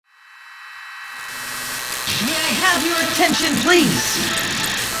have your attention, please?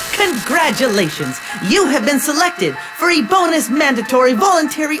 Congratulations! You have been selected for a bonus mandatory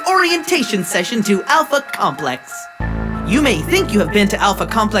voluntary orientation session to Alpha Complex. You may think you have been to Alpha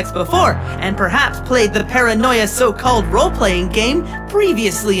Complex before, and perhaps played the Paranoia so-called role-playing game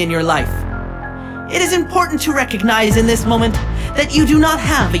previously in your life. It is important to recognize in this moment that you do not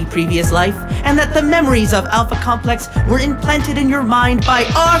have a previous life, and that the memories of Alpha Complex were implanted in your mind by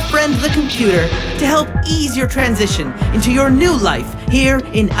our friend the computer to help ease your transition into your new life here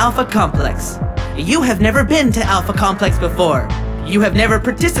in Alpha Complex. You have never been to Alpha Complex before. You have never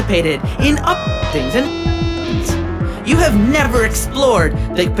participated in things and you have never explored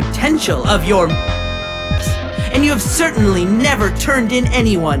the potential of your and you have certainly never turned in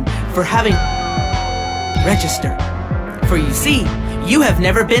anyone for having register. For you see, you have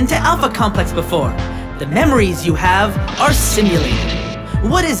never been to Alpha Complex before. The memories you have are simulated.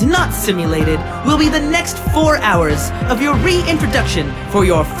 What is not simulated will be the next 4 hours of your reintroduction for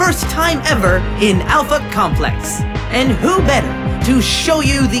your first time ever in Alpha Complex. And who better to show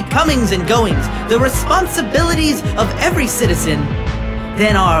you the comings and goings, the responsibilities of every citizen,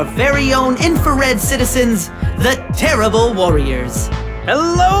 than our very own infrared citizens, the Terrible Warriors.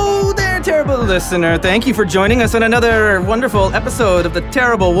 Hello there, terrible listener. Thank you for joining us on another wonderful episode of the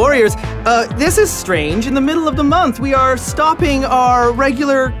Terrible Warriors. This is strange. In the middle of the month, we are stopping our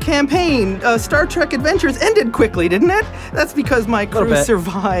regular campaign. Star Trek Adventures ended quickly, didn't it? That's because my crew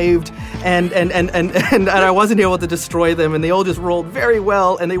survived, and I wasn't able to destroy them, and they all just rolled very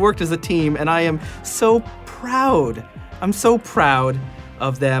well, and they worked as a team, and I am so proud. I'm so proud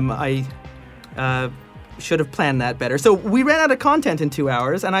of them. I should have planned that better. So we ran out of content in 2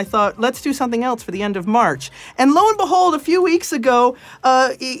 hours, and I thought, let's do something else for the end of March. And lo and behold, a few weeks ago,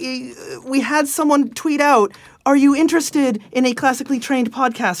 we had someone tweet out, "Are you interested in a classically trained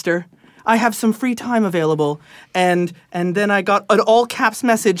podcaster? I have some free time available." And then I got an all-caps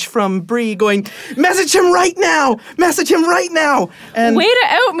message from Bree going, "Message him right now! Message him right now!" And way to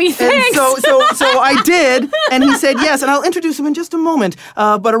out me, thanks! So I did, and he said yes, and I'll introduce him in just a moment.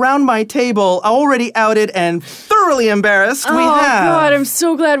 But around my table, already outed and thoroughly embarrassed, we have... Oh, God, I'm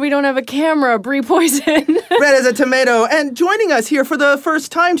so glad we don't have a camera, Bree Poison. Red as a tomato, and joining us here for the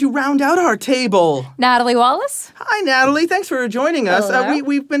first time to round out our table. Natalie Wallace. Hi, Natalie. Thanks for joining us.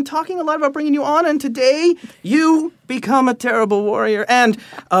 We've been talking a lot about bringing you on, and today you become a terrible warrior. And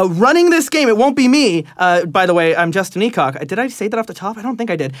running this game, it won't be me. By the way, I'm Justin Eacock. Did I say that off the top? I don't think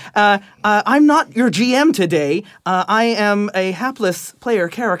I did. I'm not your GM today. I am a hapless player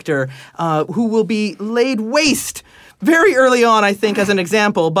character who will be laid waste very early on, I think, as an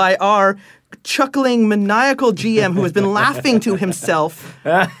example, by our chuckling, maniacal GM who has been laughing to himself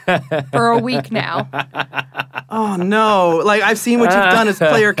for a week now. Oh, no. Like, I've seen what you've done as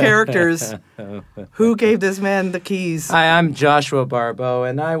player characters. Who gave this man the keys? Hi, I'm Joshua Barbeau,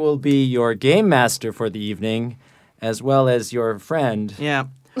 and I will be your game master for the evening, as well as your friend. Yeah.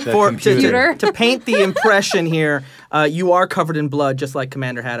 The computer. To paint the impression here, you are covered in blood, just like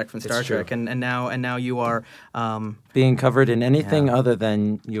Commander Haddock from Star It's true. Trek, and now you are being covered in anything other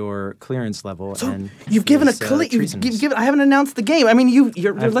than your clearance level. So and you've given a I haven't announced the game. I mean,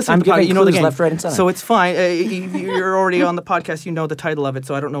 you're listening to the podcast. You know the game, left, right, and center. So it's fine. You're already on the podcast. You know the title of it.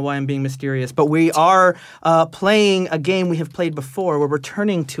 So I don't know why I'm being mysterious. But we are playing a game we have played before. We're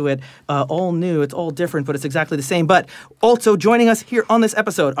returning to it, all new. It's all different, but it's exactly the same. But also joining us here on this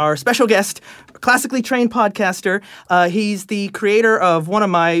episode, our special guest, classically trained podcaster. He's the creator of one of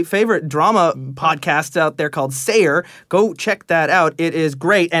my favorite drama podcasts out there called Sayer. Go check that out. It is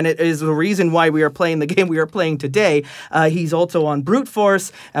great, and it is the reason why we are playing the game we are playing today. He's also on Brute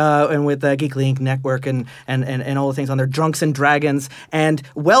Force and with Geekly Inc. Network and all the things on there, Drunks and Dragons. And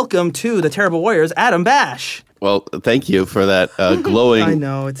welcome to the Terrible Warriors, Adam Bash. Well, thank you for that glowing I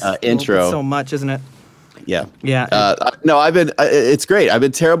know, it's intro. It's so much, isn't it? Yeah. Yeah. No, it's great. I've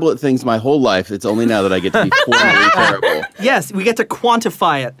been terrible at things my whole life. It's only now that I get to be formally terrible. Yes, we get to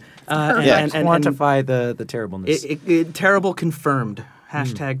quantify it. And quantify the terribleness. Terrible confirmed.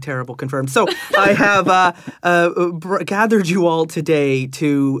 Hashtag terrible confirmed. So I have gathered you all today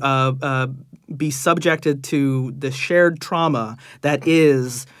to be subjected to the shared trauma that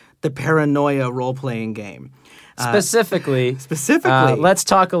is the Paranoia role-playing game. Specifically, let's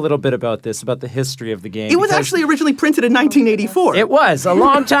talk a little bit about the history of the game. It was actually originally printed in 1984. It was, a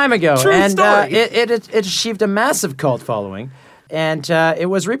long time ago. True story. It achieved a massive cult following. And it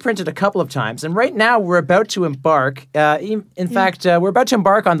was reprinted a couple of times. And right now, we're about to embark. We're about to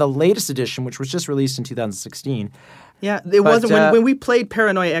embark on the latest edition, which was just released in 2016. Yeah, it wasn't when we played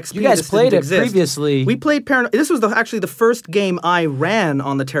Paranoia XP. You guys this played didn't it exist. previously. We played Paranoia. This was actually the first game I ran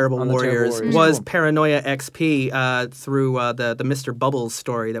on the Terrible Warriors. Was Cool. Paranoia XP through the Mr. Bubbles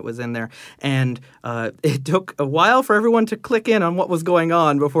story that was in there, and it took a while for everyone to click in on what was going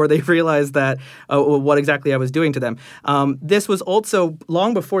on before they realized that what exactly I was doing to them. This was also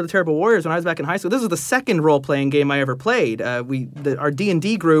long before the Terrible Warriors when I was back in high school. This was the second role-playing game I ever played. Our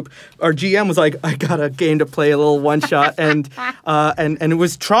D&D group, our GM was like, I got a game to play, a little one-shot, and it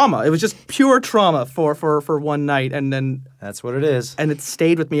was trauma. It was just pure trauma for one night, and then That's what it is. and it's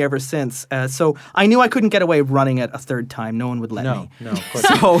stayed with me ever since. So I knew I couldn't get away running it a third time. No one would let me. No, of course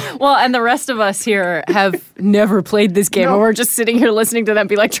not. So Well, and the rest of us here have never played this game, and we're just sitting here listening to them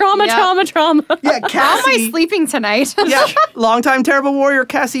be like, trauma, Yeah. trauma, trauma. yeah, How am I Cassie. sleeping tonight? Yeah, longtime Terrible Warrior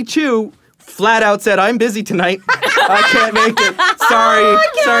Cassie Chu flat out said, "I'm busy tonight. I can't make it.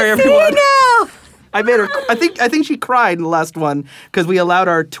 Sorry, everyone." I made her. I think she cried in the last one because we allowed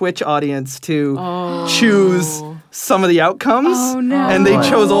our Twitch audience to choose some of the outcomes, and they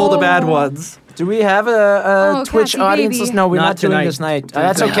chose all the bad ones. Do we have a Twitch Cassie, audience? baby. No, we're not doing tonight. this night.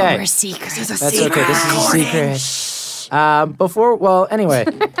 That's okay. That's okay. This is a secret. Anyway,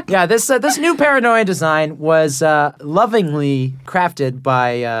 yeah, this new Paranoia design was lovingly crafted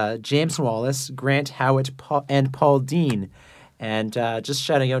by James Wallace, Grant Howitt, and Paul Dean. And just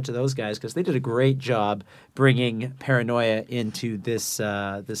shouting out to those guys because they did a great job bringing Paranoia into this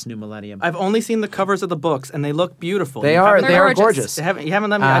new millennium. I've only seen the covers of the books, and they look beautiful. They You are haven't- gorgeous. You haven't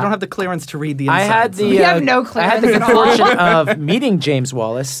let me. I don't have the clearance to read the I inside. had so- the We have no I had the clearance good at all. fortune of meeting James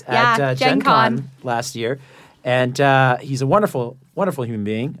Wallace at Yeah, Gen Gen Con Con. last year, and he's a wonderful, wonderful human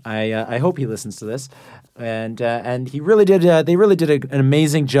being. I hope he listens to this, and he really did. They really did an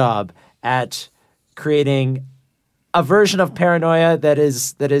amazing job at creating a version of Paranoia that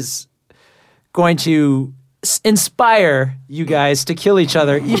is going to inspire you guys to kill each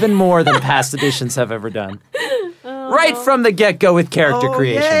other even more than past editions have ever done. Right from the get-go with character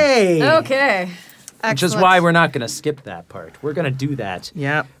creation. Yay! Okay. Which is why we're not going to skip that part. We're going to do that.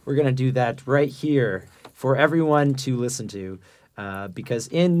 Yeah. We're going to do that right here for everyone to listen to. Because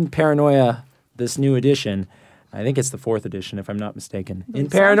in Paranoia, this new edition, I think it's the 4th edition, if I'm not mistaken. In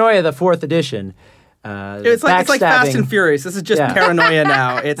Paranoia, the 4th edition, It's like Fast and Furious. This is just Yeah. Paranoia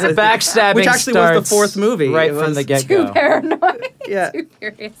now. It's The backstabbing which actually was the starts 4th movie. right It from was- the get-go. Too paranoid. Yeah, Too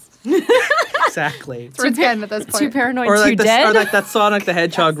curious. exactly. That's where it's getting at this point. Too paranoid, Or too like, dead. or like that Sonic the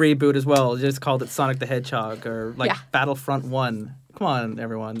Hedgehog reboot as well. They just called it Sonic the Hedgehog, or like Yeah. Battlefront 1. Come on,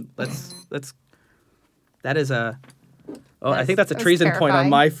 everyone. Let's. That is a. Oh, I think that's a That's treason point on terrifying.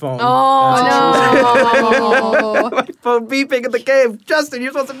 my phone. Oh, no. Phone beeping in the game. Justin,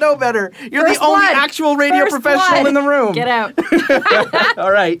 you're supposed to know better. You're First the only blood. actual radio First professional blood. in the room. Get out.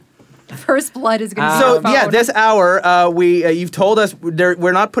 All right. First blood is going to be So on the yeah, phone. this hour you've told us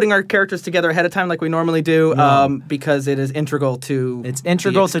we're not putting our characters together ahead of time like we normally do because it is integral to. It's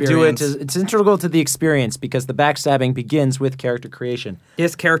integral the to do it. experience. It's integral to the experience because the backstabbing begins with character creation.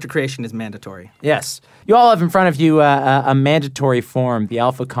 Yes, character creation is mandatory. Yes. You all have in front of you a mandatory form, the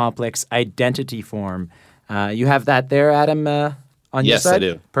Alpha Complex identity form. You have that there, Adam, on your Yes, side? I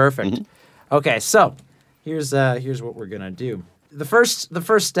do. Perfect. Okay, so here's what we're going to do. The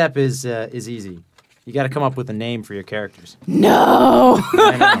first step is easy. You got to come up with a name for your characters. No.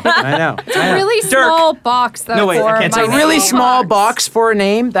 I know. It's a really small box, though. No, wait, I for can't my say It's a that. really name small box for a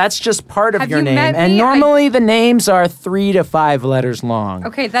name. That's just part of Have your you name. met And me? normally the names are 3 to 5 letters long.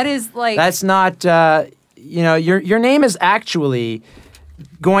 Okay, that is like. That's not, your name is actually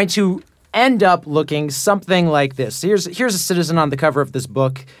going to end up looking something like this. Here's a citizen on the cover of this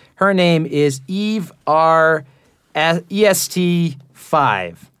book. Her name is Eve R. EST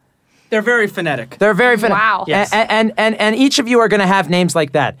 5. They're very phonetic. They're very phonetic. Wow. Yes. And each of you are going to have names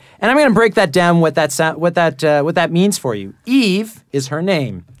like that. And I'm going to break that down what that means for you. Eve is her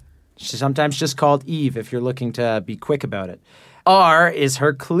name. She's sometimes just called Eve if you're looking to be quick about it. R is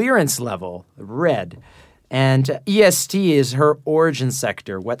her clearance level, red. And EST is her origin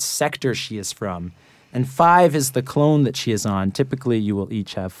sector, what sector she is from. And 5 is the clone that she is on. Typically, you will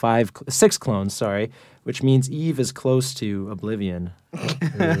each have 6 clones, which means Eve is close to oblivion.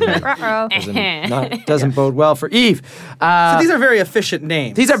 Uh-oh. Doesn't bode well for Eve. So these are very efficient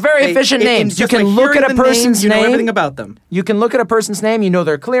names. These are very efficient names. You just can by look hearing at a the person's you know name. everything about them. You can look at a person's name, you know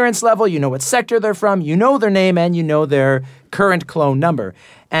their clearance level, you know what sector they're from, you know their name, and you know their current clone number.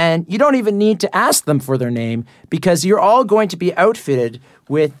 And you don't even need to ask them for their name because you're all going to be outfitted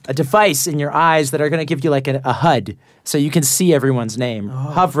with a device in your eyes that are going to give you like a HUD so you can see everyone's name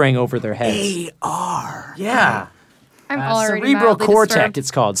hovering over their heads. AR. Yeah. I'm already Cerebral mildly cortex, disturbed.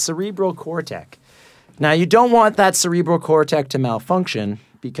 it's called. Cerebral cortex. Now, you don't want that cerebral cortex to malfunction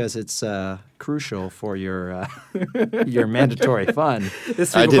because it's crucial for your your mandatory fun.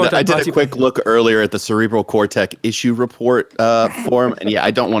 I did a quick look earlier at the cerebral cortex issue report form, and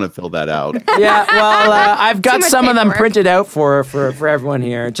I don't want to fill that out. Yeah, well, I've got some of them paperwork. printed out for everyone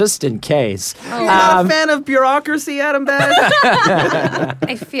here, just in case. You're not a fan of bureaucracy, Adam Badge?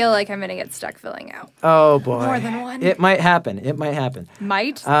 I feel like I'm going to get stuck filling out. Oh boy, More than one. It might happen.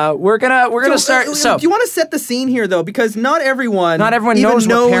 Might? We're gonna start. So do you want to set the scene here, though? Because not everyone even knows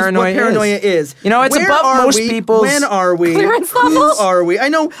what what paranoia paranoia is. You know, it's Where above are most we? people's When are we? clearance Who levels? are we? I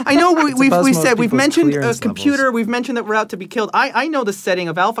know. We've above most said we've people's mentioned a clearance computer. levels. We've mentioned that we're out to be killed. I know the setting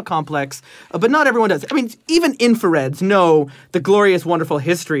of Alpha Complex, but not everyone does. I mean, even infrareds know the glorious, wonderful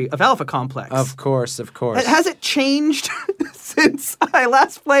history of Alpha Complex. Of course. Has it changed since I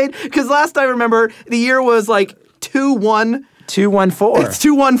last played? Because last I remember, the year was like 2-1. 214. It's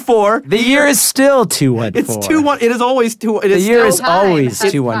 214. The year is still 214. It's 2-1. It is always 2. It The is year still is time always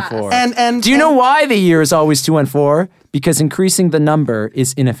has 214. and Do you know why the year is always 214? Because increasing the number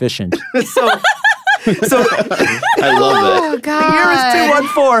is inefficient. so. I love that. God. The year is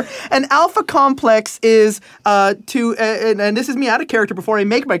 214, and Alpha Complex is and this is me out of character before I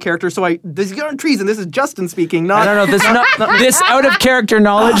make my character. So this is on treason. This is Justin speaking. Not I don't know. This out of character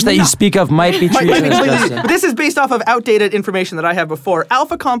knowledge that you speak of might be treasonous, Justin. But this is based off of outdated information that I have before.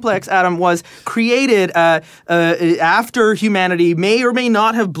 Alpha Complex, Adam, was created after humanity may or may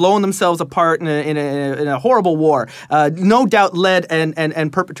not have blown themselves apart in a horrible war, no doubt led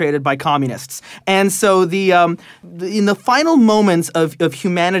and perpetrated by communists. And so in the final moments of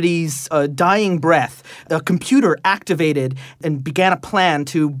humanity's dying breath, a computer activated and began a plan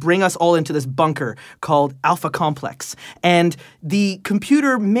to bring us all into this bunker called Alpha Complex. And the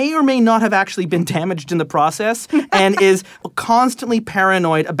computer may or may not have actually been damaged in the process and is constantly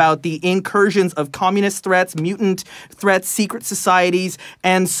paranoid about the incursions of communist threats, mutant threats, secret societies,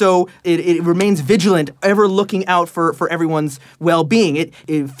 and so it remains vigilant, ever looking out for everyone's well-being. It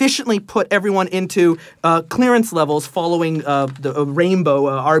efficiently put everyone into clearance levels following the rainbow,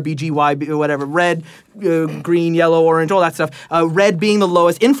 RBGY, whatever, red, green, yellow, orange, all that stuff. Red being the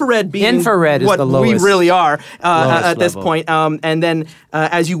lowest, infrared being Is what the we lowest. really are at this level. point. And then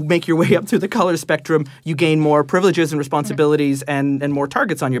as you make your way up through the color spectrum, you gain more privileges and responsibilities and more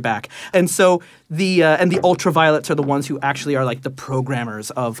targets on your back. And so the ultraviolets are the ones who actually are like the programmers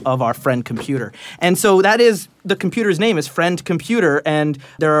of our friend computer. And so that is the computer's name is Friend Computer, and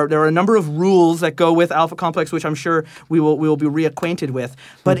there are a number of rules that go with Alpha Complex, which I'm sure we will be reacquainted with.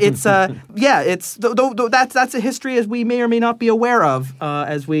 But it's that's a history as we may or may not be aware of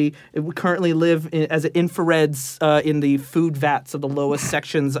as we currently live as infrareds in the food vats of the lowest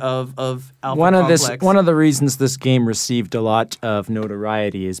sections of Alpha Complex. One of the reasons this game received a lot of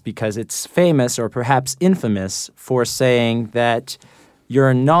notoriety is because it's famous or perhaps infamous for saying that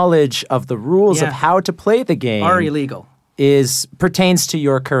your knowledge of the rules of how to play the game are illegal. Pertains to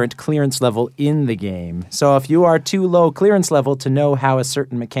your current clearance level in the game. So if you are too low clearance level to know how a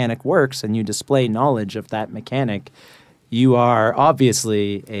certain mechanic works and you display knowledge of that mechanic, you are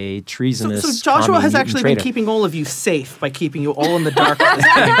obviously a treasonous So Joshua commie has mutant actually traitor. been keeping all of you safe by keeping you all in the dark.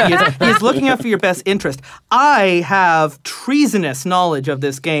 At this point. He is looking out for your best interest. I have treasonous knowledge of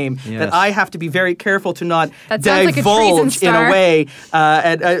this game that I have to be very careful to not That sounds like a divulge treason in a star. way.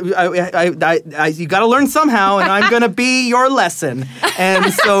 You got to learn somehow, and I'm going to be your lesson.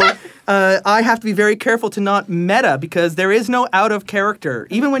 And so. I have to be very careful to not meta because there is no out of character.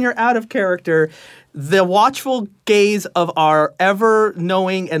 Even when you're out of character, the watchful gaze of our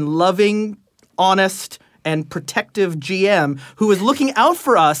ever-knowing and loving, honest, and protective GM who is looking out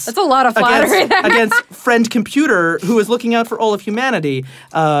for us. That's a lot of flattery there. against Friend Computer who is looking out for all of humanity.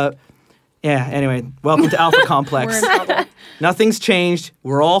 Anyway, welcome to Alpha Complex. We're in trouble. Nothing's changed.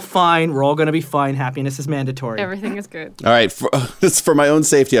 We're all fine. We're all going to be fine. Happiness is mandatory. Everything is good. All right, for my own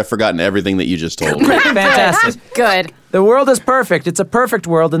safety, I've forgotten everything that you just told me. Fantastic. Good. The world is perfect. It's a perfect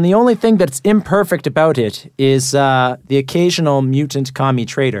world, and the only thing that's imperfect about it is the occasional mutant commie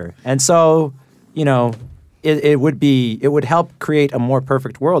traitor. And so, it would help create a more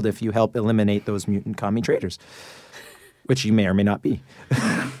perfect world if you help eliminate those mutant commie traitors, which you may or may not be.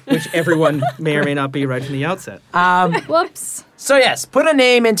 Which everyone may or may not be right from the outset. Whoops. So yes, put a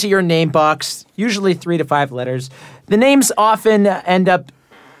name into your name box, usually 3 to 5 letters. The names often end up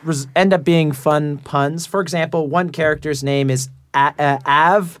being fun puns. For example, one character's name is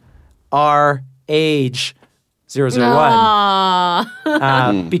Av R Age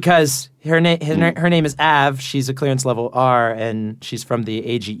 001. Because her name is Av, she's a clearance level R, and she's from the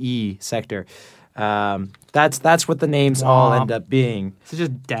AGE sector. That's what the names all end up being. This is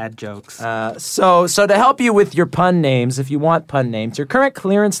just dad jokes. So to help you with your pun names, if you want pun names, your current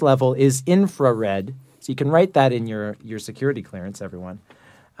clearance level is infrared. So you can write that in your security clearance, everyone,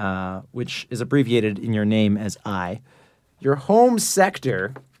 which is abbreviated in your name as I. Your home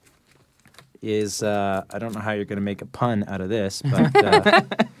sector is, I don't know how you're going to make a pun out of this,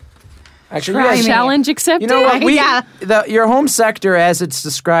 but actually, Try me. Challenge accepted. you know what? Yeah. Your home sector, as it's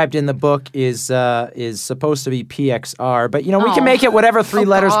described in the book, is supposed to be PXR, but we can make it whatever three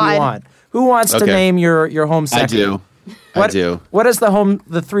letters we God. want. Who wants to Okay. name your home I sector? do. I do. What is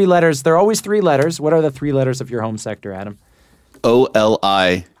the three letters? They're always three letters. What are the three letters of your home sector, Adam?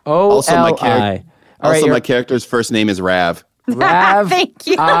 OLI. O-L-I. All right, My character's first name is Rav. Rav. Thank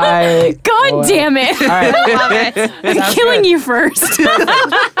you. God damn it. All right, Love it. I'm killing you first.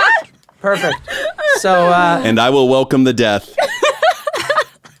 perfect. So, And I will welcome the death.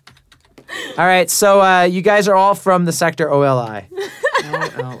 all right. So, you guys are all from the sector OLI.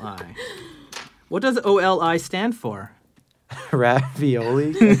 OLI. What does OLI stand for?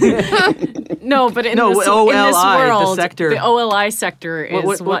 Ravioli. No, but in, No, this, OLI, in this the world, sector. the OLI sector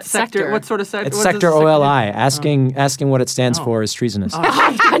is what sector? What sort of sector? It's what does sector the sector OLI. do? Asking what it stands for is treasonous.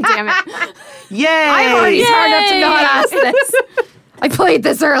 God damn it. Yay! I'm already smart enough to not ask this. I played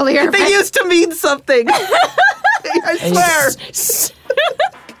this earlier. They used to mean something. I swear.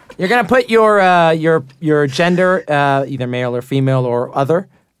 You're gonna put your gender, either male or female or other,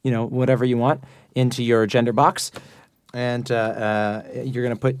 whatever you want, into your gender box, and you're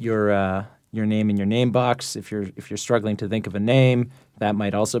gonna put your name in your name box. If you're struggling to think of a name, that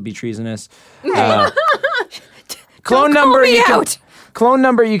might also be treasonous. Clone number. Clone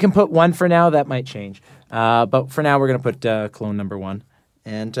number. You can put 1 for now. That might change, but for now we're gonna put clone number 1.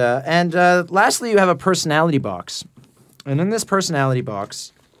 And lastly, you have a personality box, and in this personality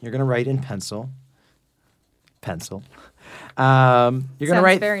box, you're gonna write in pencil. You're gonna Sounds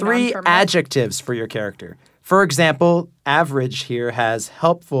write very 3 non-permanent. adjectives for your character. For example, average here has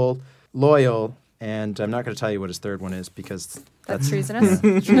helpful, loyal, and I'm not going to tell you what his third one is because That's treasonous.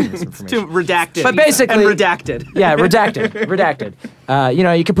 treasonous information. Too redacted. But basically- and redacted. Yeah, redacted.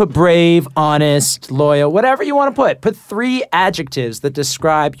 You can put brave, honest, loyal, whatever you want to put. Put 3 adjectives that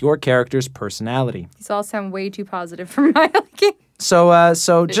describe your character's personality. These all sound way too positive for my liking. So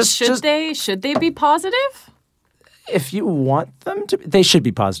Should they be positive? if you want them to, they should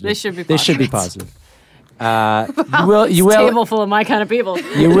be positive. They should be They should be positive. positive. You will. Table full of my kind of people.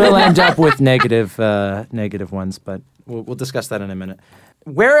 You will end up with negative ones, but we'll discuss that in a minute.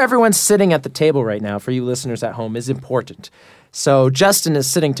 Where everyone's sitting at the table right now, for you listeners at home, is important. So Justin is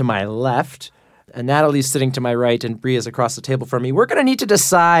sitting to my left, and Natalie's sitting to my right, and Bria's across the table from me. We're going to need to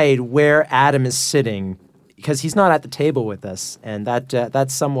decide where Adam is sitting because he's not at the table with us, and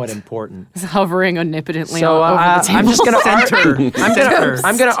that's somewhat important. He's hovering omnipotently So over the table. I'm just going Center.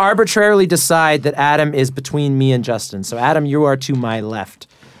 I'm going to arbitrarily decide that Adam is between me and Justin. So Adam, you are to my left.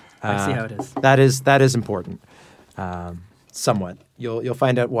 I see how it is. That is important. Somewhat. You'll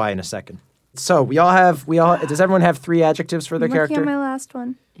find out why in a second. So does everyone have 3 adjectives for their I'm looking character? at my last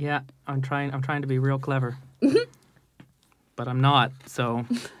one. Yeah, I'm trying to be real clever. But I'm not, so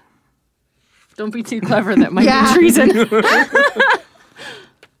Don't be too clever. That might Yeah. be treason.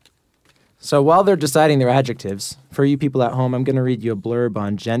 So while they're deciding their adjectives, for you people at home, I'm going to read you a blurb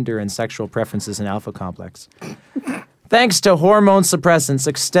on gender and sexual preferences in Alpha Complex. Thanks to hormone suppressants,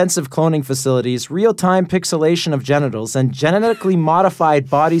 extensive cloning facilities, real-time pixelation of genitals, and genetically modified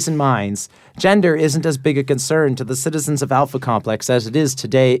bodies and minds, gender isn't as big a concern to the citizens of Alpha Complex as it is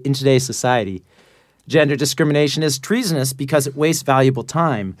today in today's society. Gender discrimination is treasonous because it wastes valuable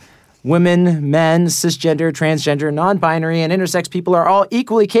time. Women, men, cisgender, transgender, non-binary, and intersex people are all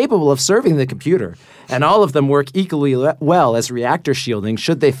equally capable of serving the computer, and all of them work equally well as reactor shielding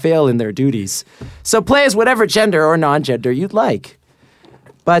should they fail in their duties. So play as whatever gender or non-gender you'd like.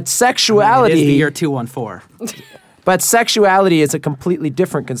 But it sexuality... is the year 214. But sexuality is a completely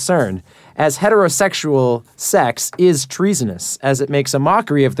different concern, as heterosexual sex is treasonous, as it makes a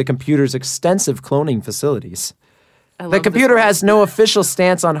mockery of the computer's extensive cloning facilities. The computer has no official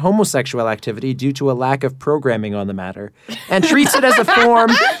stance on homosexual activity due to a lack of programming on the matter, and treats it as a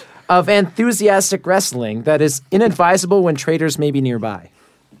form of enthusiastic wrestling that is inadvisable when traitors may be nearby.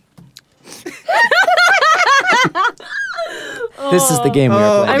 This is the game we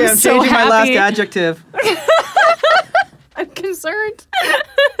are playing. Okay, I'm I'm so changing my last happy. adjective. I'm concerned.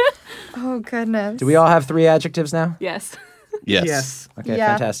 Oh, goodness. Do we all have 3 adjectives now? Yes. Yes. Okay,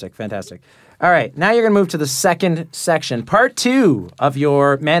 Yeah. fantastic. All right, now you're going to move to the second section, part 2 of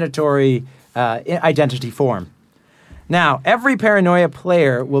your mandatory identity form. Now, every Paranoia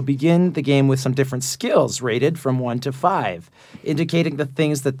player will begin the game with some different skills rated from 1 to 5, indicating the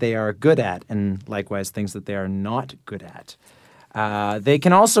things that they are good at and likewise things that they are not good at. They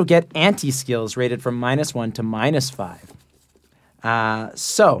can also get anti-skills rated from -1 to -5.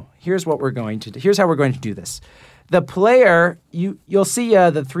 So here's what we're going to do. Here's how we're going to do this. The player, you'll see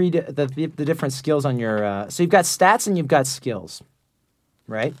the different skills on your. So you've got stats and you've got skills,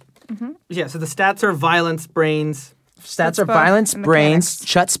 right? Yeah, so the stats are violence, brains. Stats are Chutzpah violence, and brains,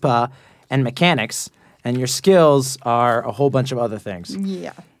 chutzpah, and mechanics, and your skills are a whole bunch of other things.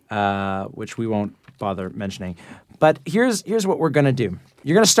 Yeah. Which we won't bother mentioning. But here's what we're going to do.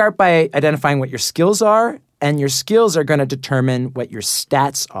 You're going to start by identifying what your skills are, and your skills are going to determine what your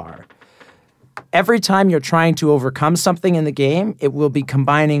stats are. Every time you're trying to overcome something in the game, it will be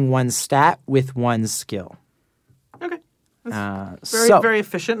combining one stat with one skill. Okay. So, Very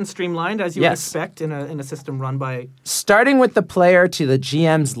efficient and streamlined, as you would Yes. expect in a system run by. starting with the player to the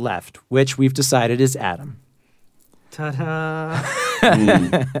GM's left, which we've decided is Adam. Ta-da!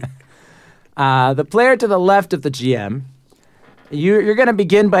 The player to the left of the GM, you're going to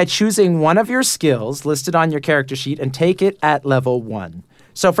begin by choosing one of your skills listed on your character sheet and take it at level 1.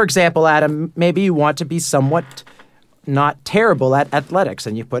 So, for example, Adam, maybe you want to be somewhat not terrible at athletics,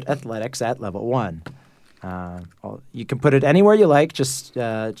 and you put athletics at level 1. You can put it anywhere you like. Just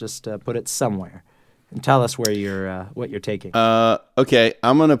put it somewhere, and tell us where you're what you're taking. Okay,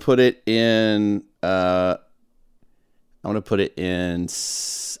 I'm gonna put it in. I'll put it in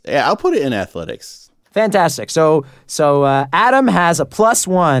athletics. Fantastic. So Adam has a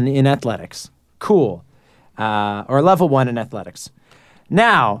 +1 in athletics. Cool. Or level 1 in athletics.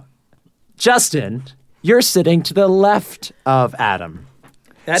 Now, Justin, you're sitting to the left of Adam.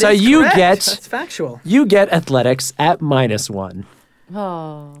 That So is you correct. get- That's factual. You get athletics at -1.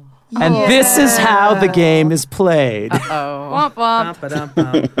 Oh. And this is how the game is played. Oh. Womp womp.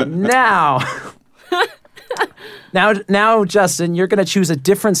 Ba-dum-bum. Now, Justin, you're going to choose a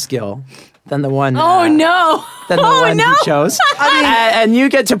different skill than the one. Oh no. Than the one you chose. And you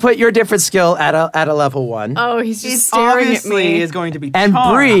get to put your different skill at a level 1. Oh, he's just It staring at obviously me. is going to be And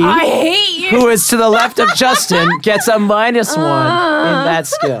charm. Bree, I hate you. who is to the left of Justin, gets a -1 in that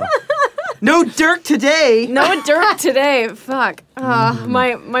skill. No Dirk today. No dirt today. Fuck.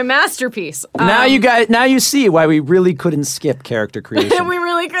 My masterpiece. Now you see why we really couldn't skip character creation. we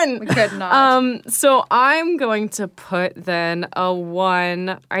really couldn't. We could not. So I'm going to put then a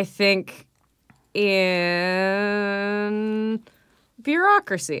 1, I think, in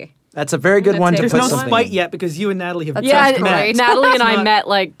bureaucracy. That's a very good Gonna one to take There's put no one. something spite in. yet because you and Natalie have Yeah, just met. Natalie and I Not- met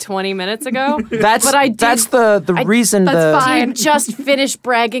like 20 minutes ago. That's but I did, that's the reason that's the fine. I just finished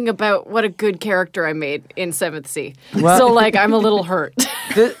bragging about what a good character I made in 7th C. Well- So like I'm a little hurt.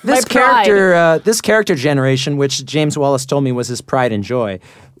 this My pride. this character generation, which James Wallace told me was his pride and joy,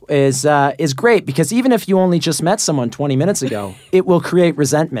 is great because even if you only just met someone 20 minutes ago, it will create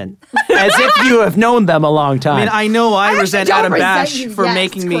resentment as if you have known them a long time. I mean, I know I resent don't Adam resent Bash you for yet,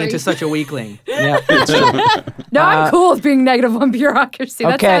 making me into Corey. such a weakling. yeah, it's true. No, I'm cool with being negative on bureaucracy.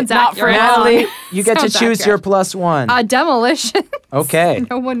 That Okay, sounds not for accurate. Natalie, you get to Sounds choose your accurate. +1. Demolition. Okay.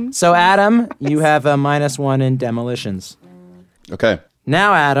 No one. So Adam, you have a -1 in demolitions. Okay.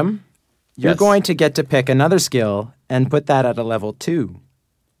 Now, Adam, you're Yes. going to get to pick another skill and put that at a level 2.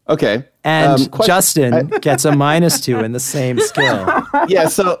 Okay. And Question- Justin gets a -2 in the same skill. Yeah.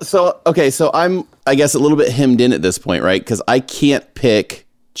 So okay. So I'm, I guess, a little bit hemmed in at this point, right? Because I can't pick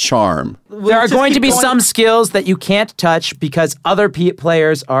charm. There are going to be some skills that you can't touch because other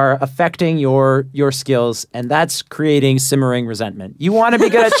players are affecting your skills, and that's creating simmering resentment. You want to be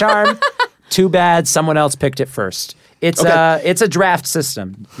good at charm? Too bad someone else picked it first. It's a draft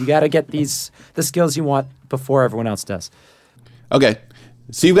system. You got to get the skills you want before everyone else does. Okay.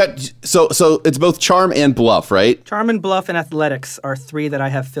 So you've got so it's both charm and bluff, right? Charm and bluff and athletics are 3 that I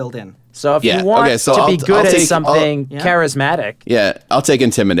have filled in. So if Yeah, you want okay, so to be I'll good at take- something Yeah. charismatic, Yeah. I'll take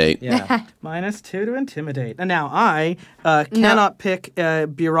intimidate. yeah. -2 to intimidate. And now I cannot pick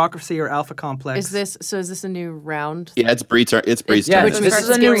bureaucracy or alpha complex. Is this a new round? Yeah. It's Bree's turn. It's Bree's Yeah, turn. Which this means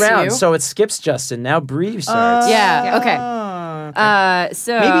is a new skips round, you. so it skips Justin. Now Bree starts. Yeah. Okay.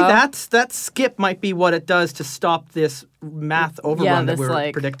 So Maybe that skip might be what it does to stop this math overrun that this, we're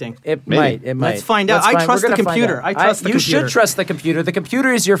like- predicting. It Maybe. might. It might. Let's find out. I find- trust we're the gonna find computer. out. I trust the You computer. should trust the computer. The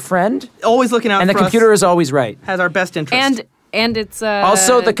computer is your friend, Always looking out and the for us, computer is always right. has our best interest. and it's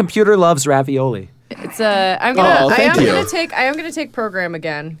Also, the computer loves ravioli. it's I'm gonna Oh, thank you. I am gonna take program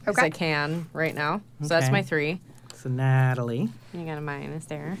again because Okay. I can right now. So that's Okay. my 3. So Natalie. You got a minus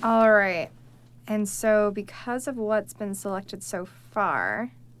there. All right. And so, because of what's been selected so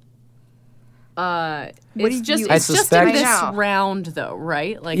far, It's do just you- it's I just in suspect- this I know. round, though,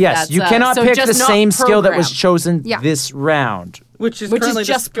 right? Like Yes, that's, you cannot so pick just the not same skill that was program. chosen Yeah. this round. Which is Which is currently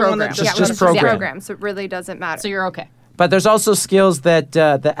just the one that program. Yeah, just which is program. so it really doesn't matter. So you're okay. But there's also skills that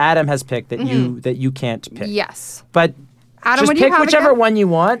that Adam has picked that you can't pick. Yes. But Adam, just what do you pick have whichever again? one you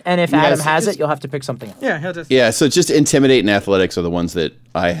want, and if Yes, Adam has just- it, you'll have to pick something else. Yeah, he'll just. Yeah, so just intimidate and athletics are the ones that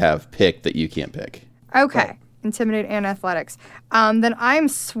I have picked that you can't pick. Okay. Intimidate and athletics. Then I'm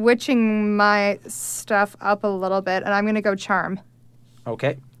switching my stuff up a little bit, and I'm going to go charm.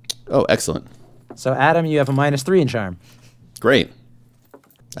 Okay. Oh, excellent. So Adam, you have a -3 in charm. Great.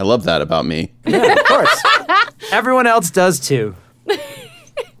 I love that about me. Yeah, of course. Everyone else does too.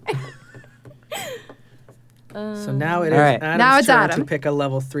 So now it is All right. Adam's Now it's turn Adam. to pick a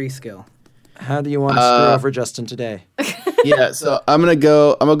level 3 skill. How do you want to screw over Justin today? Yeah, so I'm gonna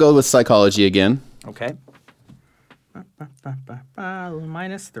go with psychology again. Okay.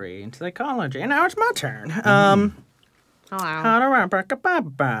 -3 in psychology. And now it's my turn.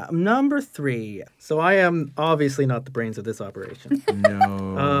 Number 3. So I am obviously not the brains of this operation.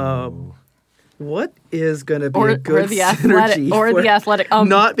 No. What is going to be Or- a good or the athletic- synergy or for the athletic,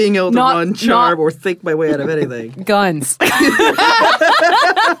 not being able to not- run, charm, not- or think my way out of anything? Guns.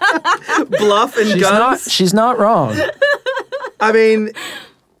 Bluff and guns. She's not wrong. I mean,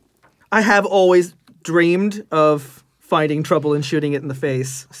 I have always dreamed of finding trouble and shooting it in the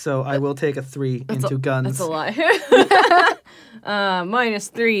face, so I will take a 3 into guns. That's a lie.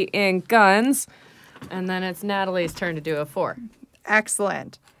 -3 in guns. And then it's Natalie's turn to do a 4.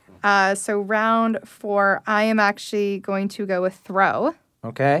 Excellent. So round 4, I am actually going to go with throw.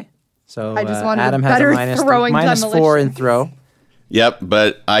 Okay. So I just wanted a Adam has better a -4 throwing in demolition. throw. Yep,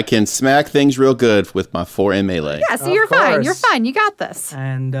 but I can smack things real good with my 4 in melee. Yeah, so Of you're fine. course. You're fine. You got this.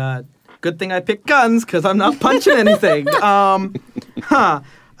 And good thing I picked guns because I'm not punching anything.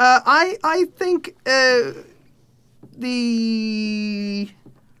 I think the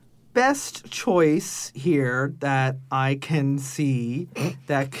best choice here that I can see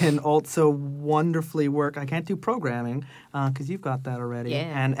that can also wonderfully work. I can't do programming because you've got that already.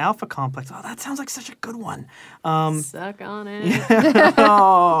 Yeah. And Alpha Complex. Oh, that sounds like such a good one. Suck on it.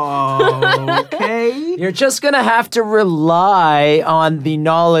 Okay. You're just going to have to rely on the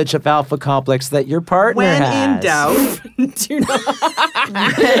knowledge of Alpha Complex that your partner When has. in doubt, Do not.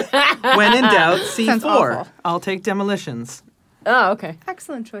 when in doubt, Sounds C4. awful. I'll take demolitions. Oh, okay.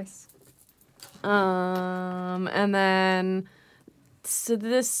 Excellent choice. And then, so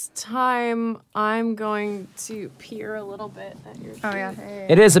this time I'm going to peer a little bit at your Oh, yeah.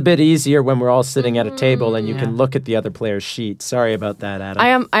 It is a bit easier when we're all sitting at a table and you can look at the other player's sheet. Sorry about that,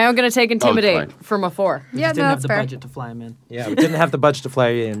 Adam. I am going to take Intimidate fine. from a 4. We Yeah, just no, didn't have that's the fair. budget to fly him in. Yeah, we didn't have the budget to fly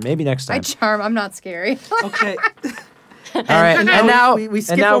you in. Maybe next I time. charm. I'm not scary. Okay. All right, and now we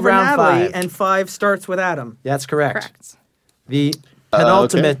skip and now over round Natalie, 5. and 5 starts with Adam. That's correct. Correct. The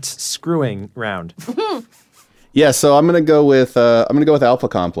penultimate screwing round. Yeah, so I'm gonna go with Alpha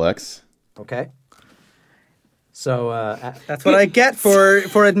Complex. Okay. So That's what I get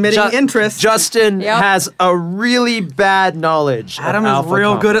for admitting interest. Justin Yep. has a really bad knowledge. Adam of is Alpha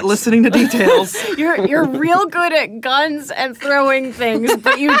real good at Complex. listening to details. You're real good at guns and throwing things,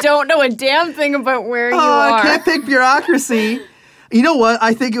 but you don't know a damn thing about where you I are. can't pick bureaucracy. You know what?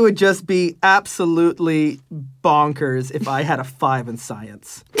 I think it would just be absolutely bonkers if I had a 5 in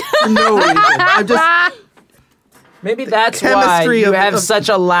science. For no reason. I'm just. Maybe that's why chemistry you of- have of- such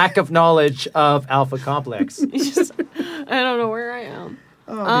a lack of knowledge of Alpha Complex. I don't know where I am.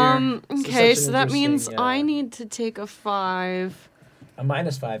 Oh dear. Okay, such an so that means interesting, I need to take a 5. A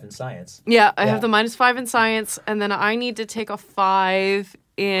 -5 in science. Yeah, I Yeah. have the -5 in science, and then I need to take a 5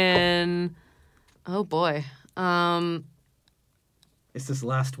 in. Oh boy, It's this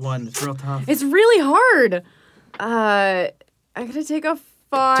last one. It's real tough. it's really hard. I gotta take a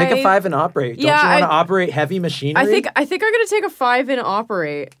 5. Take a 5 and operate. Don't Yeah, you want to I- operate heavy machinery? I think I'm gonna take a 5 in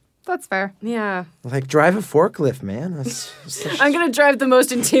operate. That's fair. Yeah, Like drive a forklift, man. That's I'm gonna drive the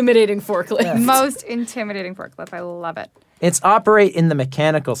most intimidating forklift. Most intimidating forklift. I love it. It's operate in the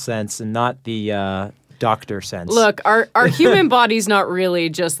mechanical sense and not the doctor sense. Look, our human body's not really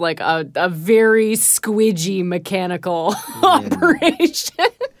just like a very squidgy mechanical operation.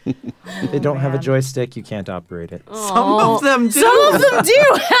 if they don't have a joystick, you can't operate it. Some of them do. Some of them do.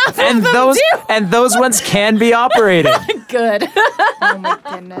 Half And of them those do. and those ones can be operated. Good. Oh my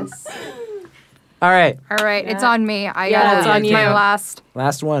goodness. All right, All right, it's on me. I Yeah, gotta it's on pick my you. last.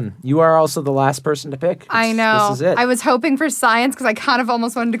 last one. You are also the last person to pick. I know. This is it. I was hoping for science because I kind of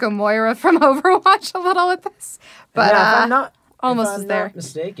almost wanted to go Moira from Overwatch a little with this. But Yeah, if I'm not. Almost if is I'm there. not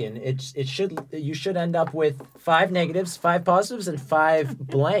mistaken, you should end up with 5 negatives, 5 positives, and 5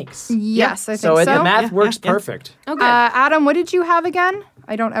 blanks. Yes, I think So so. the math works perfect. Okay. Adam, what did you have again?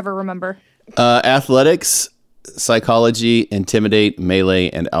 I don't ever remember. Athletics, psychology, intimidate, melee,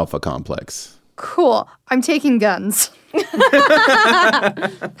 and alpha complex. Cool. I'm taking guns.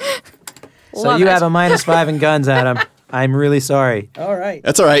 So you have a -5 in guns, Adam. I'm really sorry. All right.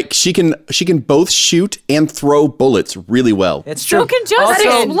 That's all right. She can both shoot and throw bullets really well. It's So true. can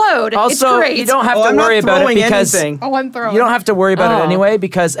Justin. Explode. Also, It's great. you don't have to I'm worry not about it throwing because anything. Oh, I'm throwing. you don't have to worry about it Oh. anyway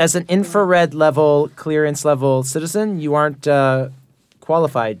because as an infrared level, clearance level citizen, you aren't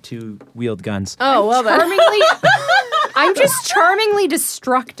qualified to wield guns. Oh, well then. I'm just charmingly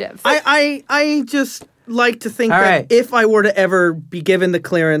destructive. I just like to think All that right. if I were to ever be given the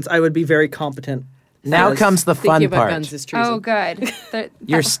clearance, I would be very competent. Now Yes. comes the Thinking fun about part. guns is treason. Oh, good.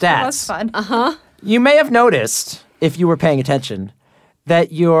 Your That was stats. fun. You may have noticed, if you were paying attention,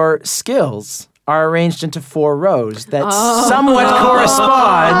 that your skills are arranged into 4 rows that somewhat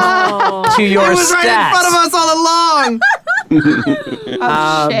correspond to your It was stats. right in front of us all along.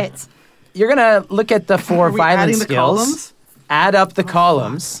 Oh, shit. You're gonna look at the 4 Are we violent adding the skills. columns? Add up the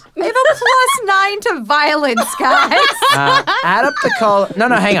columns. I have a +9 to violence, guys. Add up the column. No,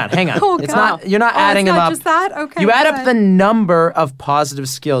 hang on. Oh, It's God. not. You're not adding it's them not up. just that? Okay. You add up good. the number of positive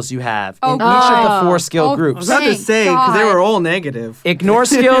skills you have in each Oh, of the 4 skill Oh, I groups. was about to Thank say, because they God. were all negative. Ignore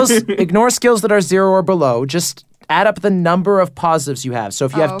skills. Ignore skills that are 0 or below. Just add up the number of positives you have. So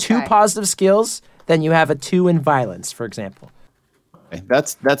if you have 2 okay. positive skills, then you have a 2 in violence, for example.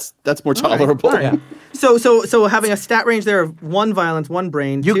 That's more tolerable. All right. So having a stat range there of 1 violence, 1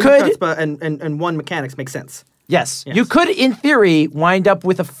 brain, You 2 could- chutzpah, and 1 mechanics makes sense. Yes. You could, in theory, wind up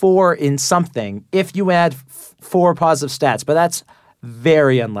with a 4 in something if you add 4 positive stats, but that's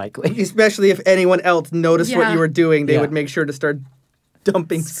very unlikely. Especially if anyone else noticed what Yeah. you were doing, they Yeah. would make sure to start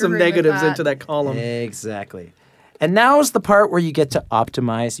dumping some Screwing with negatives that. into that column. Exactly. And now's the part where you get to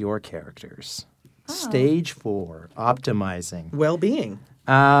optimize your characters. Stage 4, optimizing. Well-being.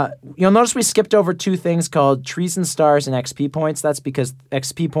 You'll notice we skipped over 2 things called treason stars and XP points. That's because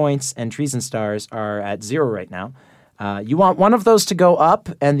XP points and treason stars are at 0 right now. You want one of those to go up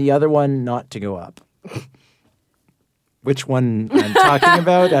and the other one not to go up. Which one I'm talking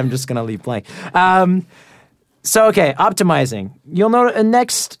about, I'm just going to leave blank. Okay, optimizing. You'll notice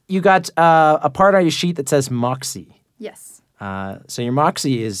next you got a part on your sheet that says Moxie. Yes. So your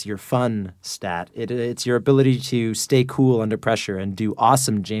Moxie is your fun stat. It's your ability to stay cool under pressure and do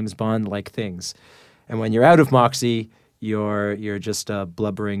awesome James Bond-like things. And when you're out of Moxie, you're just a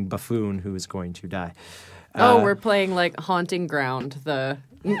blubbering buffoon who is going to die. We're playing like Haunting Ground.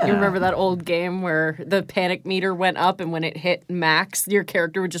 You remember that old game where the panic meter went up and when it hit max, your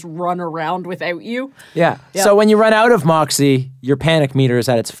character would just run around without you? Yeah. So when you run out of Moxie, your panic meter is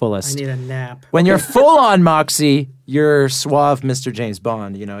at its I fullest. need a nap. When you're full on Moxie, you're suave Mr. James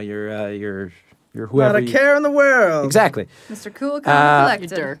Bond. You know, you're whoever. Not a care in the world. Exactly. Mr. Cool, calm, You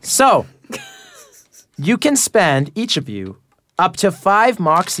collected. dirk. So, you can spend, each of you, up to 5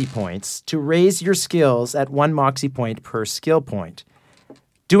 Moxie points to raise your skills at 1 Moxie point per skill point.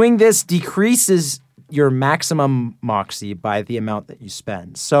 Doing this decreases your maximum Moxie by the amount that you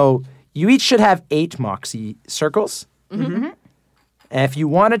spend. So, you each should have 8 Moxie circles. Mm-hmm. And if you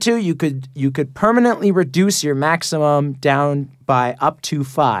wanted to, you could permanently reduce your maximum down by up to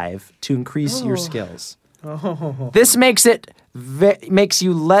 5 to increase your skills. This makes makes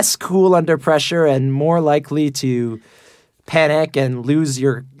you less cool under pressure and more likely to panic and lose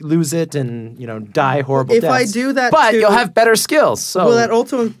it and die horrible If deaths. I do that but too- you'll have better skills. So Will that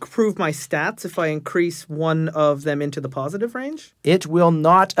also improve my stats if I increase one of them into the positive range? it will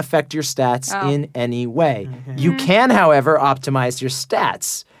not affect your stats Oh. in any way. You can, however, optimize your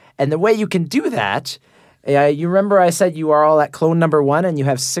stats. And the way you can do that, you remember I said you are all at clone number 1 and you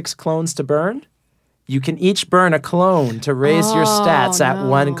have 6 clones to burn? You can each burn a clone to raise your stats at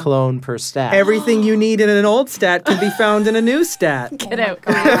 1 clone per stat. Everything you need in an old stat can be found in a new stat. Get out.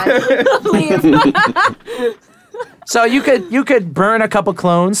 God. Leave. So you could burn a couple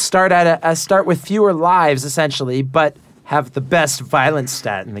clones, start with fewer lives essentially, but have the best violence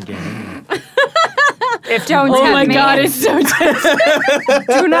stat in the game. Don't Oh tempt my me. god, it's so tense.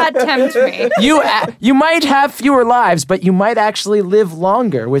 Do not tempt me. You might have fewer lives, but you might actually live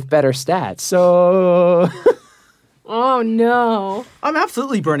longer with better stats. So Oh no. I'm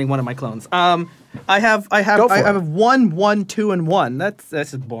absolutely burning one of my clones. I have Go for it. 1, 1, 2, and 1. That's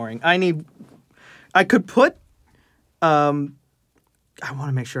just boring. I could put I want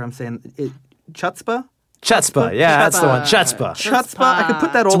to make sure I'm saying it. Chutzpah Chutzpah. Yeah, that's the one. Chutzpah. Chutzpah. I could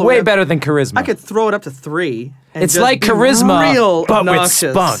put that all It's the way way up. better than charisma. I could throw it up to 3. And It's just like be charisma, real but obnoxious.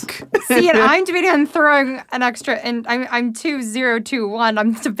 with spunk. See, and I'm debating on throwing an extra, and I'm 2-0-2-1.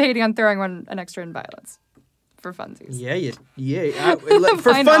 I'm debating on throwing an extra in violence for funsies. Yeah.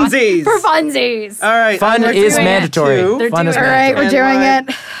 For Why not? funsies. For funsies. All right. Fun I'm is doing mandatory. two. They're Fun is doing it. All right, we're mandatory. doing And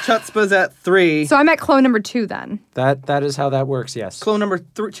it. Chutzpah's at 3. So I'm at clone number 2 then. That is how that works. Yes. Clone number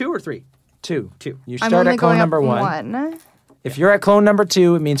 2 or 3? 2. 2. You I'm start only at clone going number up 1. If you're at clone number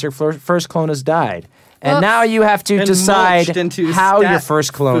 2, it means your first clone has died. And Well, now you have to and decide mulched into how your stat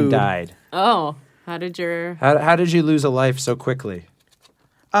first clone food. died. Oh, how did your... How did you lose a life so quickly?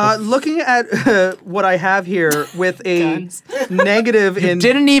 Looking at what I have here with a Guns. negative in...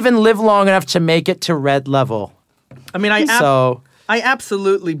 Didn't even live long enough to make it to red level. I mean, I I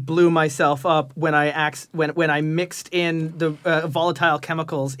absolutely blew myself up when I mixed in the volatile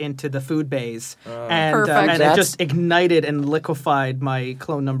chemicals into the food bays, and Perfect. it That's- just ignited and liquefied my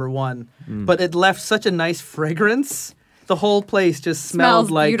clone number 1. Hmm. But it left such a nice fragrance. The whole place just smelled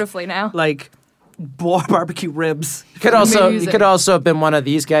Smells like beautifully now. like barbecue ribs. You could Amazing. also have been one of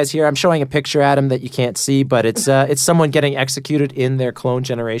these guys here. I'm showing a picture, Adam, that you can't see, but it's someone getting executed in their clone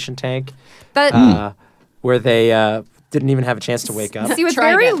generation tank, That where they didn't even have a chance to wake up. See, with Try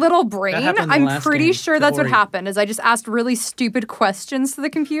very again. little brain, happened in the I'm last pretty game, sure don't that's what worry. happened. Is I just asked really stupid questions to the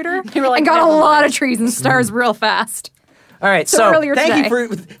computer were like, and got a "Never lot mind." of trees and stars real fast. All right, So so earlier Thank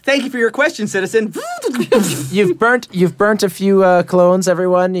today. you for your question, citizen. you've burnt a few clones,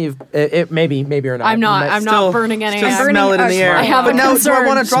 everyone. Maybe or not. I'm You not. might- I'm Still- not burning any. Still I'm burning smell it in the air. I have but a now, do I concern.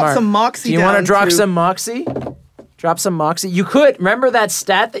 want to drop Smart. some moxie Do you want to down drop to- some moxie? Drop some moxie. You could remember that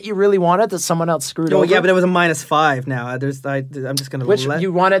stat that you really wanted that someone else screwed Oh over. yeah, but it was a -5 now. I'm just gonna Which let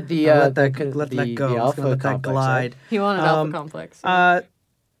you wanted the let that the, let the, that go. the I'm just alpha gonna let that complex, glide. He wanted Alpha Complex.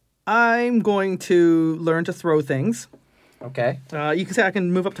 I'm going to learn to throw things. right? Okay. You can say I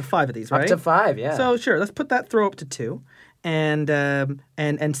can move up to 5 of these, right? Up to 5, yeah. So sure, let's put that throw up to 2, and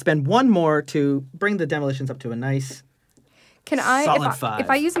spend 1 more to bring the demolitions up to a nice. Can I, Solid if 5. if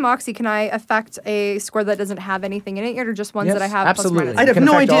I use Moxie, can I affect a score that doesn't have anything in it yet, or just ones Yes, that I have absolutely. plus I minus? have can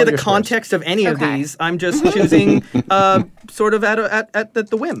no affect all idea the your scores. context of any of Okay. these. I'm just choosing sort of at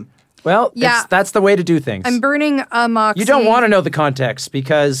the whim. Well, Yeah. that's the way to do things. I'm burning a Moxie. You don't want to know the context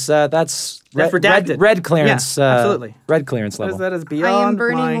because that's That's red, redacted. red clearance. Yeah, absolutely. Red clearance That is, level. that is I beyond am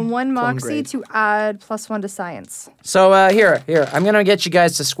burning my 1 clone Moxie grade. to add +1 to science. So here, I'm gonna get you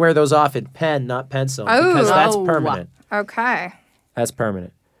guys to square those off in pen, not pencil, because Oh. that's Oh. permanent. Okay. That's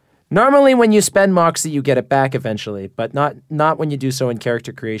permanent. Normally, when you spend Moxie, you get it back eventually, but not when you do so in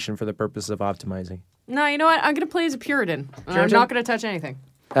character creation for the purpose of optimizing. No, you know what? I'm gonna play as a Puritan. I'm Puritan? not gonna touch anything.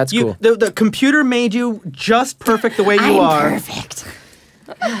 That's You, cool. the computer made you just perfect the way you are. Perfect.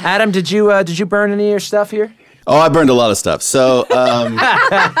 Adam, did you burn any of your stuff here? Oh, I burned a lot of stuff. So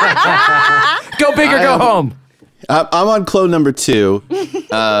Go big or go home. I'm on clone number 2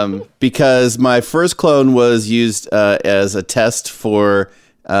 because my first clone was used as a test for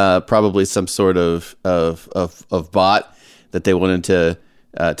probably some sort of bot that they wanted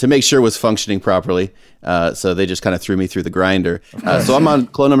to make sure was functioning properly. So they just kind of threw me through the grinder. So I'm on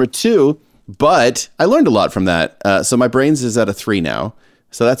clone number 2, but I learned a lot from that. So my brains is at a 3 now.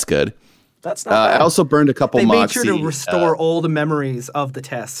 So that's good. That's not I bad. also burned a couple They made Moxie. sure to restore all the memories of the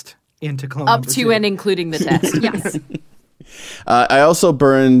test into clone Up number to 2. and including the test. Yes. I also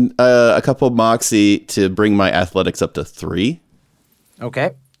burned a couple Moxie to bring my athletics up to 3.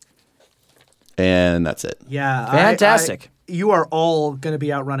 Okay. And that's it. Yeah, Fantastic. You are all going to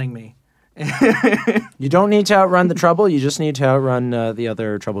be outrunning me. You don't need to outrun the trouble. You just need to outrun the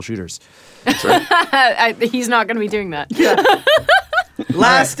other troubleshooters. He's not gonna be doing that.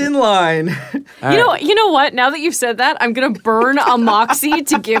 Last in line. You know what? Now that you've said that, I'm gonna burn a Moxie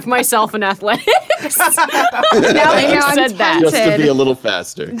to give myself an athletics. now that Yeah, you've I'm said that, Just to Tempted. be a little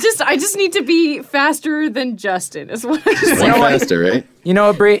faster. I just need to be faster than Justin. Is what I'm saying. Faster, right? You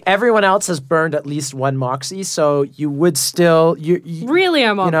know, Brie, everyone else has burned at least 1 Moxie, so you would still you Really,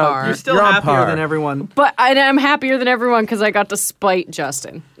 I'm on you know, par. You're still You're on happier par. than everyone. But I'm happier than everyone because I got to spite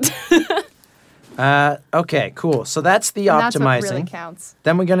Justin. Okay, cool. So that's the And that's optimizing. what really counts.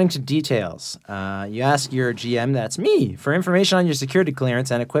 Then we get into details. You ask your GM, that's me, for information on your security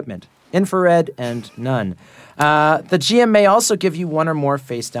clearance and equipment. Infrared and none. The GM may also give you 1 or more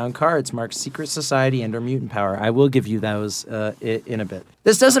face-down cards marked Secret Society and/or Mutant Power. I will give you those in a bit.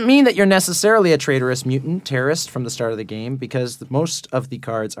 This doesn't mean that you're necessarily a traitorous mutant terrorist from the start of the game, because most of the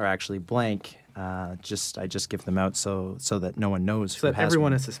cards are actually blank. I just give them out so that no one knows So who that has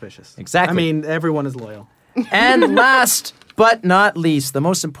everyone one. is suspicious. Exactly. I mean, everyone is loyal. And last but not least, the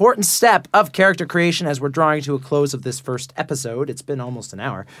most important step of character creation as we're drawing to a close of this first episode. It's been almost an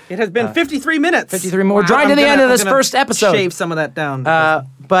hour. It has been 53 minutes. 53 more. We're drawing to the end of this first episode. Shave some of that down.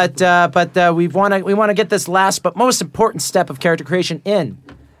 But we want to get this last but most important step of character creation in,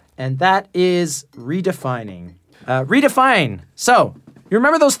 and that is redefining. Redefine. So you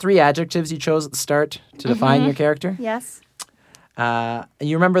remember those 3 adjectives you chose at the start to define your character? Yes.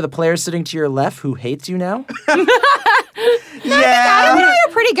 You remember the player sitting to your left who hates you now? I think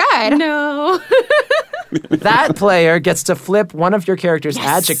you're pretty good. No. That player gets to flip one of your character's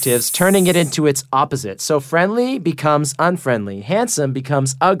adjectives, turning it into its opposite. So friendly becomes unfriendly, handsome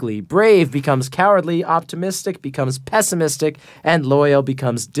becomes ugly, brave becomes cowardly, optimistic becomes pessimistic, and loyal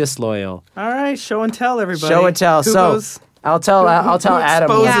becomes disloyal. All right, show and tell, everybody. Show and tell. Who So goes, I'll tell who Adam.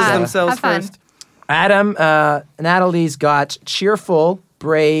 exposes Yeah. themselves Have fun. first. Adam, Natalie's got cheerful,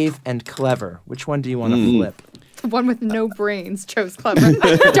 brave, and clever. Which one do you want to flip? The one with no brains chose clever.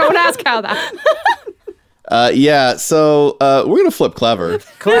 Don't ask how that. So we're going to flip clever.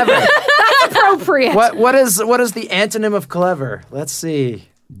 Clever. Appropriate. What is the antonym of clever? Let's see.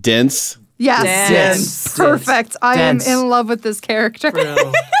 Dense. Yes. Dense. Perfect. I am Dense. in love with this character.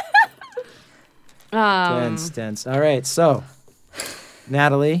 Dense. All right, so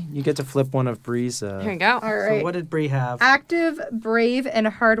Natalie, you get to flip one of Bree's. Here we go. All So right. what did Bree have? Active, brave, and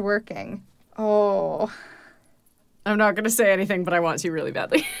hardworking. Oh. I'm not going to say anything, but I want to really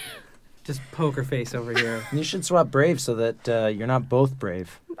badly. Just poker face over here. You should swap brave so that you're not both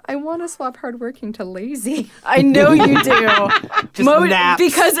brave. I want to swap hardworking to lazy. I know you do. naps.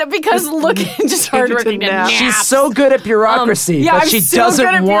 Because look, just hardworking and naps. naps. She's so good at bureaucracy, yeah, but I'm she so doesn't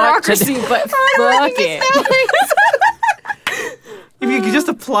good at want bureaucracy, to. but fuck it. If you could just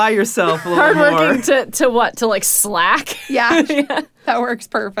apply yourself a little Hardworking more. to what? To like slack? Yeah. That works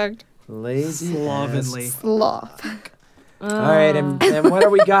perfect. Lazy. Slovenly. Sloth. All right, and what do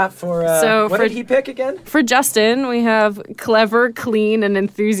we got for? So what for- did he pick again? For Justin, we have clever, clean, and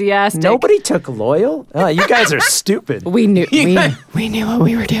enthusiastic. Nobody took loyal. Oh, you guys are stupid. We knew we knew what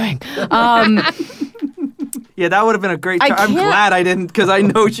we were doing. Yeah, that would have been a great. I I'm can't- glad I didn't, because I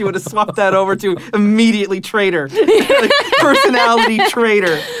know she would have swapped that over to immediately traitor, like, personality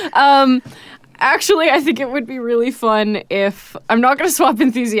traitor. Actually, I think it would be really fun if I'm not going to swap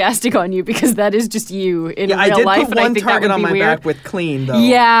enthusiastic on you because that is just you in Yeah, real I did life, put and I one think that target would on be my weird. back with clean though.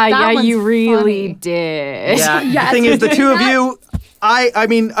 Yeah, one's you really funny. did. Yeah. Yes, The thing is, the we two of did. you, I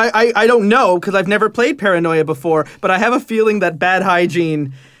mean, I don't know because I've never played Paranoia before, but I have a feeling that bad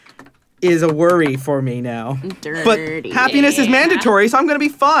hygiene is a worry for me now. But Dirty. happiness is mandatory, so I'm going to be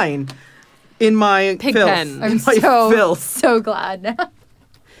fine in my filth. Pigpen. I'm In my filth. so glad now.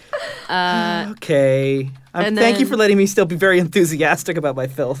 Okay. And Thank you then- for letting me still be very enthusiastic about my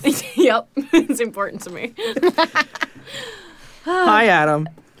filth. Yep, it's important to me. Hi, Adam.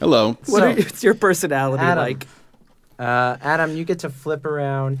 Hello. What's your personality Adam. like? Adam, you get to flip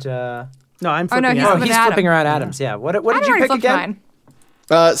around. No, I'm Oh, no, flipping he's out. Oh, flipping he's Adam. flipping around Adams. Yeah. What did I'd you already pick flipped again?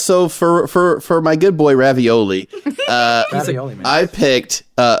 mine. So for my good boy Ravioli, Ravioli, man. I picked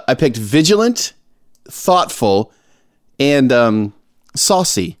vigilant, thoughtful, and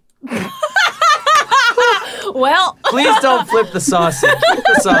saucy. Well, Please don't flip the saucy. Flip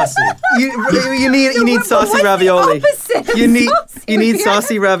the saucy. You need saucy ravioli. opposite You need saucy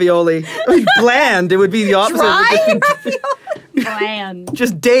saucy ravioli. I mean, bland. It would be the opposite. It would just be bland.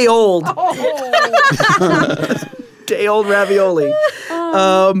 just day old. Day old ravioli.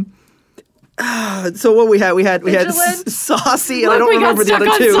 So what we had Vigilant. saucy, and Look, I don't we got remember the stuck other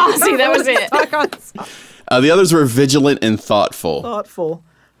on two. saucy. That was it. The others were vigilant and thoughtful. Thoughtful.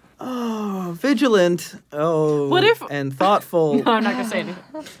 Oh, vigilant. Oh, What if- and thoughtful. No, I'm not gonna say anything.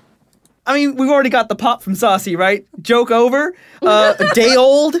 I mean, we've already got the pop from saucy, right? Joke over. Day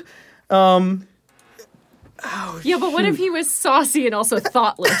old. Yeah, but what if he was saucy and also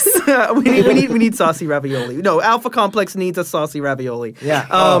thoughtless? we need saucy ravioli. No, Alpha Complex needs a saucy ravioli.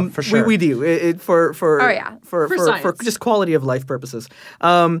 Yeah, for sure. We do it for Oh, yeah. for science. just quality of life purposes.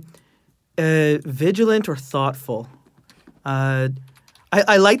 Vigilant or thoughtful.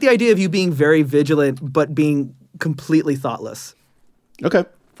 I like the idea of you being very vigilant but being completely thoughtless. Okay.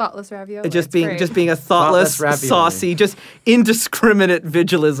 Thoughtless ravioli. Just it's being great. just being a thoughtless, Thoughtless ravioli. saucy, just indiscriminate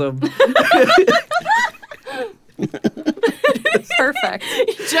vigilism. perfect.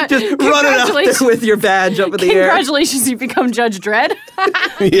 Just run it out there with your badge up in the air. Congratulations, you become Judge Dredd,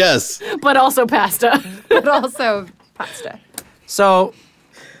 Yes. but also pasta. But also pasta. So,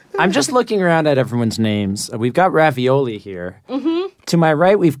 I'm just looking around at everyone's names. We've got ravioli here. Mm-hmm. To my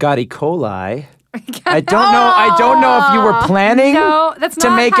right, we've got E. coli. I don't know if you were planning No, that's to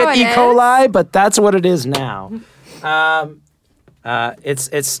not make how it it E. coli, but that's what it is now.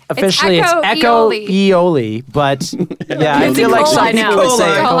 It's officially Echo Echo Eoli. Eoli, but yeah, I It's feel E. like some coli now. people would say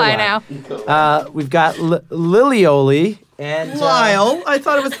E. E. coli now. We've got Lilioli and Lyle. I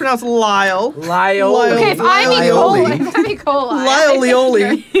thought it was pronounced Lyle. Lyle. Okay, if I'm E. coli, Lyle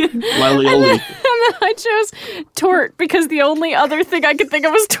Lioli. Lilioli. And then I chose tort because the only other thing I could think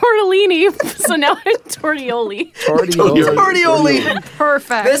of was tortellini. So now it's tortioli. Tortioli.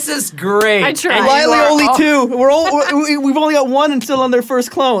 perfect. This is great. I tried. Lioli too. We've only got one and still on their first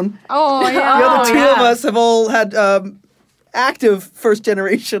clone. oh The yeah. other two yeah. of us have all had active first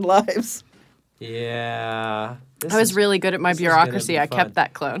generation lives. Yeah. This I was is- really good at my this is gonna bureaucracy. be I fun. kept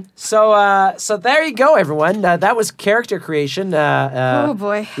that clone. So there you go, everyone. That was character creation. Oh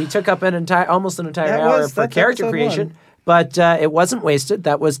boy. We took up almost an entire That hour was- for that's character episode creation, one. but it wasn't wasted.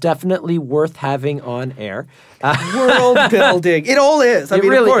 That was definitely worth having on air. World building. It all is. I It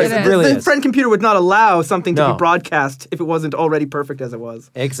mean, really- of course. it really the is. friend computer would not allow something to No. be broadcast if it wasn't already perfect as it was.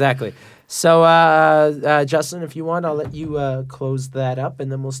 Exactly. So, Justin, if you want, I'll let you close that up,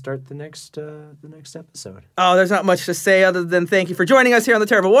 and then we'll start the next episode. Oh, there's not much to say other than thank you for joining us here on the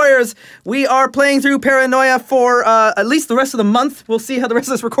Terrible Warriors. We are playing through Paranoia for at least the rest of the month. We'll see how the rest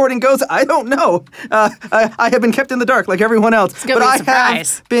of this recording goes. I don't know. I have been kept in the dark like everyone else. gonna But be a I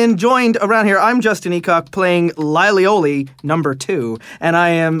surprise. have been joined around here. I'm Justin Eacock playing Lilioli #2, and I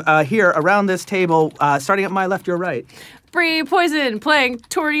am here around this table, starting at my left, your right. Bree Poison playing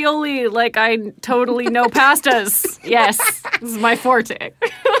tortioli like I totally know pastas. Yes, this is my forte.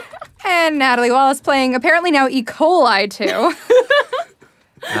 And Natalie Wallace playing apparently now E. coli too.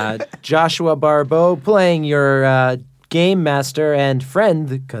 Joshua Barbeau playing your game master and friend,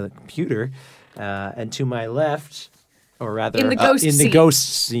 the computer, and to my left, or rather, In the ghost in the seat. ghost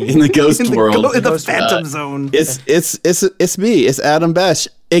scene. In the ghost world. In the Ghost Phantom Zone. It's me. It's Adam Besh,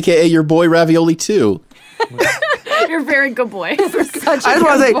 aka your boy Ravioli 2. You're a very good boy. Such a I just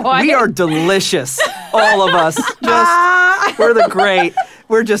want to good say, boy. we are delicious. All of us. We're the great.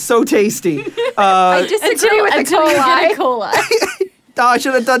 We're just so tasty. I disagree with the until you get coli. E. coli. Oh, I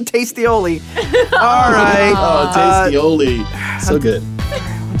should have done Tastioli. All right. Oh, Tastioli. So good.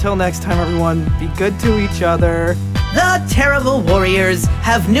 Until next time, everyone, be good to each other. The Terrible Warriors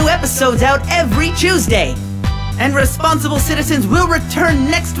have new episodes out every Tuesday. And Responsible Citizens will return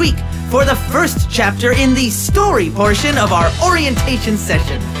next week for the first chapter in the story portion of our orientation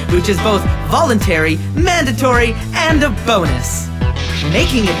session, which is both voluntary, mandatory, and a bonus.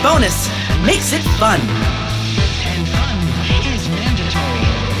 Making it bonus makes it fun. And fun is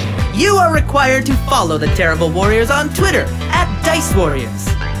mandatory. You are required to follow the Terrible Warriors on Twitter @Dice Warriors.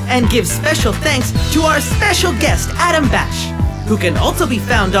 And give special thanks to our special guest, Adam Bash, who can also be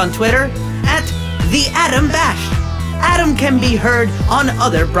found on Twitter @The Adam Bash. Adam can be heard on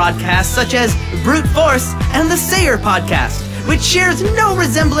other broadcasts such as Brute Force and the Sayer podcast, which shares no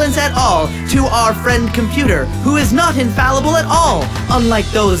resemblance at all to our friend computer, who is not infallible at all, unlike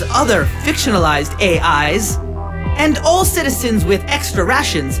those other fictionalized AIs. And all citizens with extra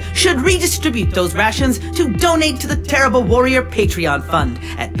rations should redistribute those rations to donate to the Terrible Warrior Patreon Fund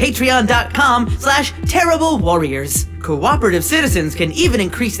at patreon.com/Terrible Warriors. Cooperative citizens can even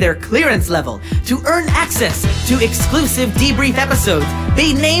increase their clearance level to earn access to exclusive debrief episodes,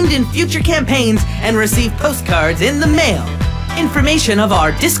 be named in future campaigns, and receive postcards in the mail. Information of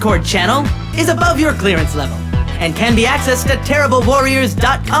our Discord channel is above your clearance level and can be accessed at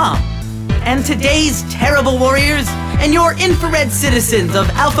terriblewarriors.com. And today's Terrible Warriors and your infrared citizens of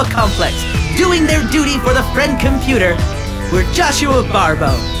Alpha Complex doing their duty for the friend computer were Joshua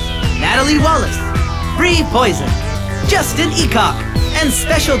Barbeau, Natalie Wallace, Bree Poison, Justin Eacock, and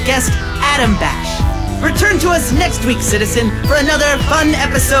special guest Adam Bash. Return to us next week, citizen, for another fun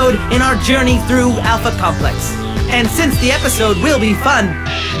episode in our journey through Alpha Complex. And since the episode will be fun,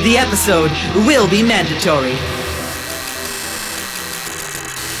 the episode will be mandatory.